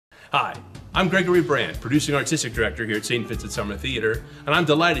Hi, I'm Gregory Brandt, Producing Artistic Director here at St. Vincent Summer Theater, and I'm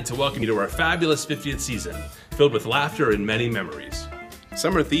delighted to welcome you to our fabulous 50th season, filled with laughter and many memories.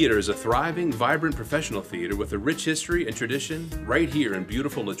 Summer Theater is a thriving, vibrant professional theater with a rich history and tradition right here in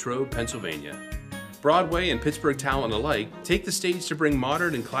beautiful Latrobe, Pennsylvania. Broadway and Pittsburgh talent alike take the stage to bring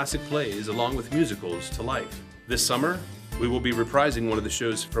modern and classic plays along with musicals to life. This summer, we will be reprising one of the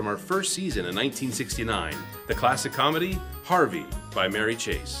shows from our first season in 1969, the classic comedy Harvey by Mary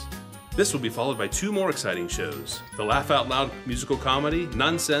Chase. This will be followed by two more exciting shows, the laugh-out-loud musical comedy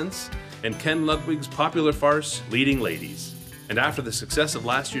Nonsense and Ken Ludwig's popular farce Leading Ladies. And after the success of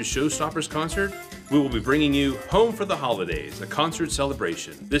last year's Showstoppers concert, we will be bringing you Home for the Holidays, a concert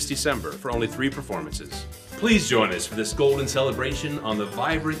celebration, this December for only 3 performances. Please join us for this golden celebration on the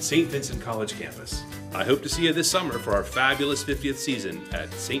vibrant St. Vincent College campus. I hope to see you this summer for our fabulous 50th season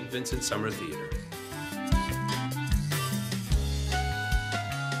at St. Vincent Summer Theater.